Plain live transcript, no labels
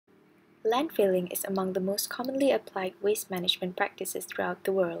Landfilling is among the most commonly applied waste management practices throughout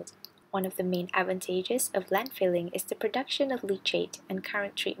the world. One of the main advantages of landfilling is the production of leachate, and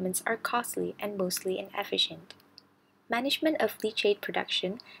current treatments are costly and mostly inefficient. Management of leachate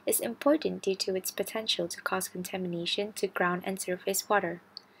production is important due to its potential to cause contamination to ground and surface water.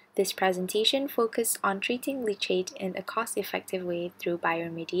 This presentation focused on treating leachate in a cost-effective way through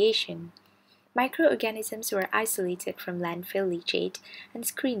bioremediation. Microorganisms were isolated from landfill leachate and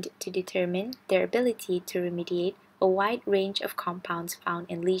screened to determine their ability to remediate a wide range of compounds found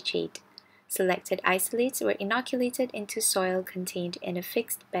in leachate. Selected isolates were inoculated into soil contained in a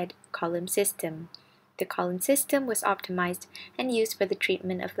fixed bed column system. The column system was optimized and used for the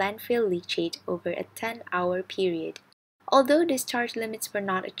treatment of landfill leachate over a 10-hour period. Although discharge limits were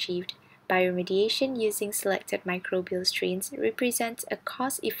not achieved, bioremediation using selected microbial strains represents a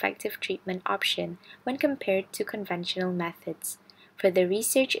cost-effective treatment option when compared to conventional methods. Further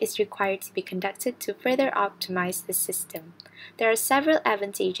research is required to be conducted to further optimize the system. There are several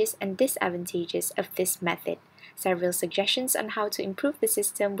advantages and disadvantages of this method. Several suggestions on how to improve the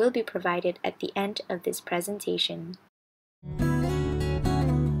system will be provided at the end of this presentation.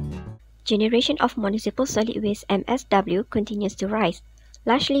 Generation of municipal solid waste (MSW) continues to rise,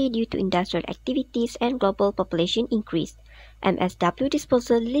 largely due to industrial activities and global population increase. MSW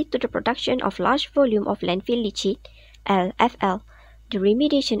disposal lead to the production of large volume of landfill leachate (LFL). The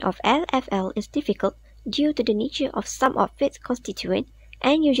remediation of LFL is difficult due to the nature of some of its constituents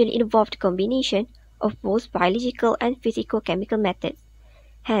and usually involve the combination of both biological and physicochemical methods.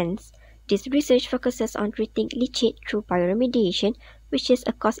 Hence, this research focuses on treating leachate through bioremediation, which is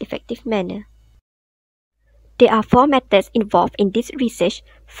a cost-effective manner. There are 4 methods involved in this research.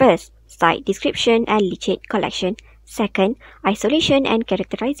 First, site description and leachate collection. Second, isolation and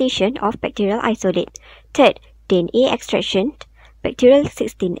characterization of bacterial isolate. Third, DNA extraction, bacterial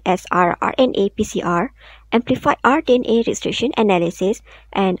 16S rRNA-PCR, amplified rDNA restriction analysis,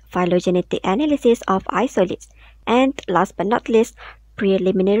 and phylogenetic analysis of isolates. And last but not least,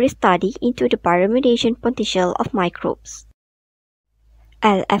 preliminary study into the bioremediation potential of microbes.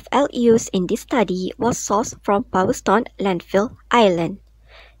 LFL used in this study was sourced from Bowstone Landfill, Ireland.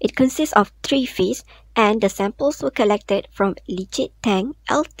 It consists of 3 feeds, and the samples were collected from leachate tank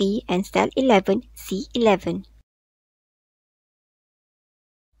LT and cell 11 C11.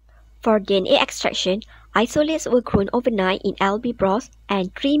 For DNA extraction, isolates were grown overnight in LB broth,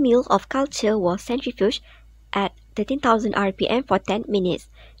 and 3 meals of culture was centrifuged at 13,000 rpm for 10 minutes.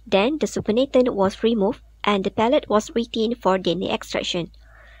 Then the supernatant was removed and the pellet was retained for DNA extraction.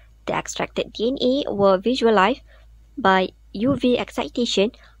 The extracted DNA were visualized by UV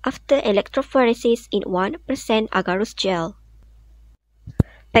excitation after electrophoresis in 1% agarose gel.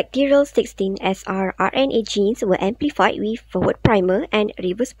 Bacterial 16S rRNA genes were amplified with forward primer and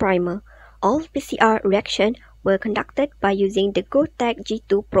reverse primer. All PCR reactions were conducted by using the GoTech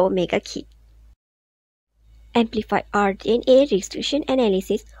G2 Pro Mega Kit. Amplified rDNA restriction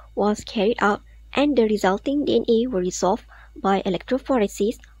analysis was carried out, and the resulting DNA were resolved by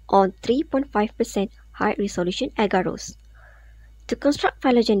electrophoresis on 3.5% high-resolution agarose. To construct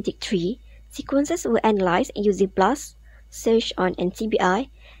phylogenetic tree, sequences were analyzed using BLAST search on NCBI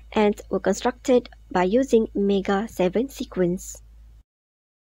and were constructed by using MEGA7 sequence.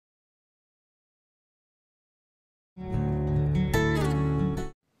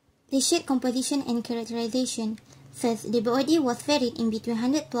 Leachate composition and characterization. First, the BOD was varied in between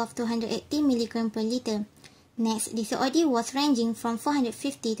 112 to 180 mg per liter. Next, the COD was ranging from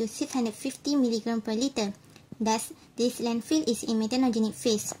 450 to 650 mg per liter. Thus, this landfill is in methanogenic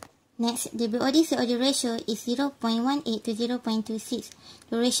phase. Next, the BOD-COD ratio is 0.18 to 0.26.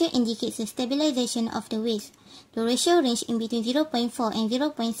 The ratio indicates the stabilization of the waste. The ratio range in between 0.4 and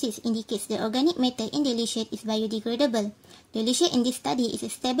 0.6 indicates the organic matter in the leachate is biodegradable. The leachate in this study is a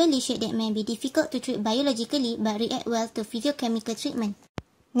stable leachate that may be difficult to treat biologically but react well to physiochemical treatment.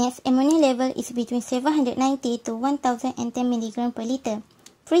 Next, ammonia level is between 790 to 1010 mg per liter.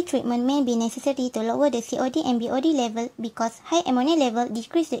 Pre-treatment may be necessary to lower the COD and BOD level because high ammonia level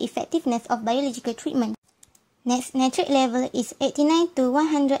decrease the effectiveness of biological treatment. Next, nitrate level is 89 to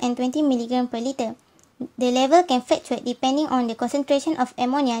 120 mg per liter. The level can fluctuate depending on the concentration of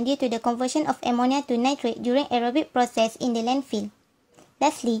ammonia due to the conversion of ammonia to nitrate during aerobic process in the landfill.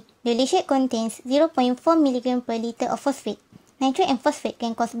 Lastly, the leachate contains 0.4 mg per liter of phosphate. Nitrate and phosphate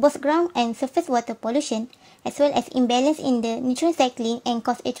can cause both ground and surface water pollution, as well as imbalance in the nutrient cycling and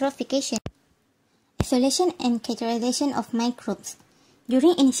cause eutrophication. Isolation and characterization of microbes.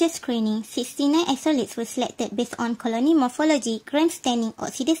 During initial screening, 69 isolates were selected based on colony morphology, gram staining,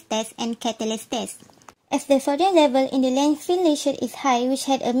 oxidase test, and catalase test. As the sodium level in the landfill leachate is high, which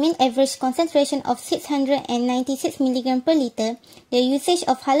had a mean average concentration of 696 mg per liter, the usage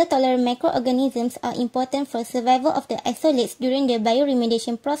of halotolerant microorganisms are important for survival of the isolates during the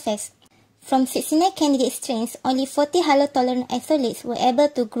bioremediation process. From 69 candidate strains, only 40 halotolerant isolates were able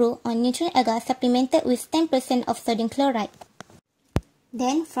to grow on nutrient agar supplemented with 10% of sodium chloride.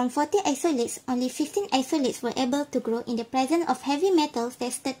 Then, from 40 isolates, only 15 isolates were able to grow in the presence of heavy metals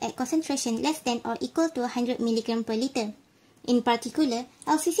tested at concentration less than or equal to 100 mg per liter. In particular,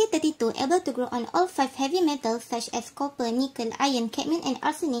 LCC32 able to grow on all 5 heavy metals such as copper, nickel, iron, cadmium and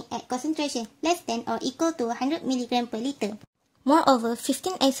arsenic at concentration less than or equal to 100 mg per liter. Moreover,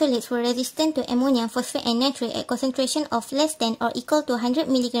 15 isolates were resistant to ammonia, phosphate and nitrate at concentration of less than or equal to 100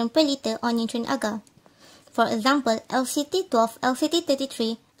 mg per liter on nutrient agar. For example, LCT12,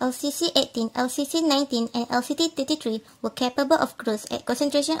 LCT33, LCC18, LCC19 and LCT33 were capable of growth at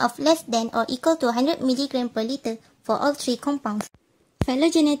concentration of less than or equal to 100 mg per liter for all 3 compounds.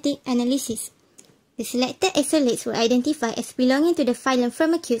 Phylogenetic analysis. The selected isolates were identified as belonging to the phylum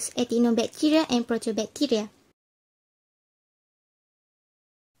Firmicutes, Actinobacteria and Proteobacteria.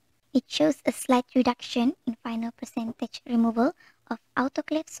 It shows a slight reduction in final percentage removal of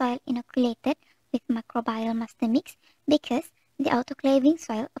autoclave soil inoculated with microbial master mix because the autoclaving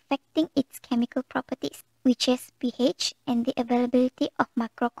soil affecting its chemical properties, which is pH and the availability of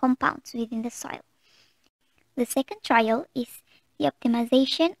macro compounds within the soil. The second trial is the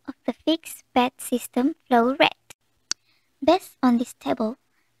optimization of the fixed bed system flow rate. Based on this table,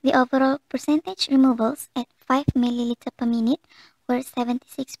 the overall percentage removals at 5 ml per minute were 76%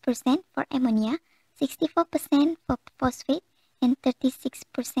 for ammonia, 64% for phosphate, and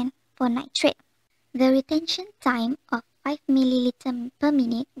 36% for nitrate. The retention time of 5 ml per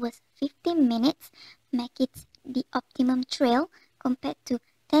minute was 15 minutes, making it the optimum trail compared to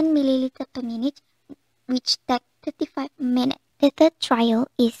 10 ml per minute, which took 35 minutes. The third trial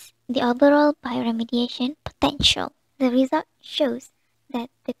is the overall bioremediation potential. The result shows that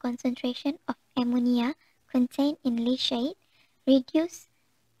the concentration of ammonia contained in leachate reduced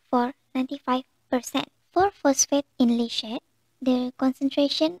for 95%. For phosphate in leachate, the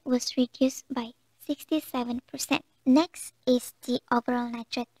concentration was reduced by 67%. Next is the overall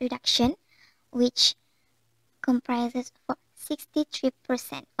nitrate reduction, which comprises for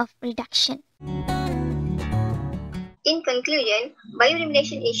 63% of reduction. In conclusion,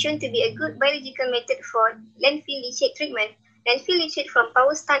 bioremediation is shown to be a good biological method for landfill leachate treatment. Landfill leachate from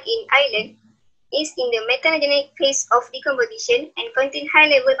power plant in Ireland is in the methanogenic phase of decomposition and contain high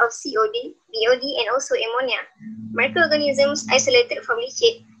level of COD, BOD and also ammonia. Microorganisms isolated from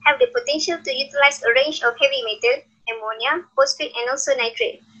leachate have the potential to utilize a range of heavy metal, ammonia, phosphate and also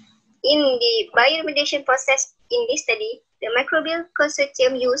nitrate. In the bioremediation process in this study, the microbial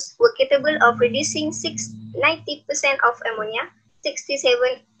consortium used were capable of reducing 90% of ammonia,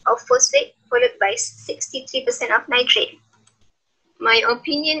 67% of phosphate, followed by 63% of nitrate. My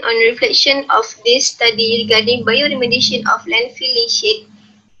opinion on reflection of this study regarding bioremediation of landfill leachate.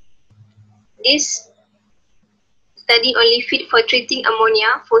 This study only fit for treating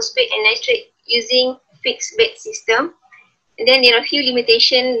ammonia, phosphate and nitrate using fixed bed system. And then there are a few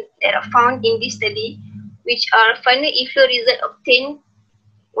limitations that are found in this study, which are final effluent result obtained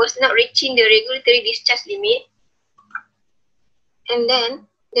was not reaching the regulatory discharge limit. And then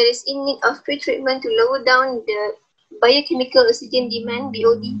there is in need of pre-treatment to lower down the biochemical oxygen demand,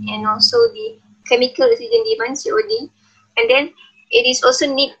 BOD, and also the chemical oxygen demand, COD. And then it is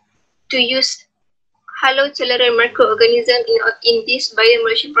also need to use halotolerant microorganism in this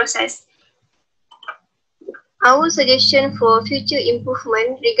bioremediation process. Our suggestion for future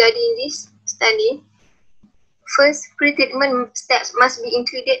improvement regarding this study: first, pre-treatment steps must be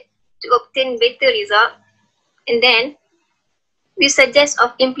included to obtain better result. And then we suggest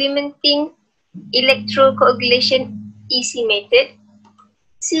of implementing electrocoagulation EC method.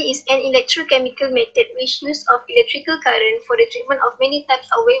 C is an electrochemical method which use of electrical current for the treatment of many types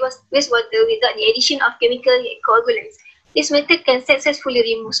of wastewater without the addition of chemical coagulants. This method can successfully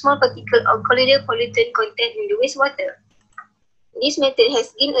remove small particles of colloidal pollutant content in the wastewater. This method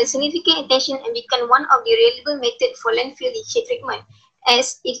has gained a significant attention and become one of the reliable methods for landfill leachate treatment,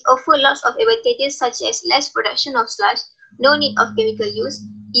 as it offers lots of advantages such as less production of sludge, no need of chemical use,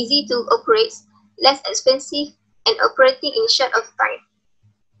 easy to operate, less expensive, and operating in short of time.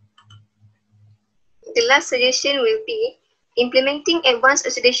 The last suggestion will be implementing advanced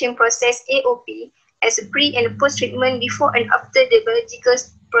oxidation process AOP as a pre and post treatment before and after the biological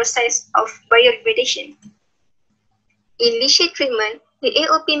process of bioremediation. In leachate treatment, The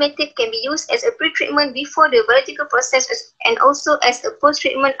AOP method can be used as a pre-treatment before the biological process and also as a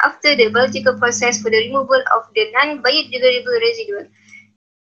post-treatment after the biological process for the removal of the non-biodegradable residual.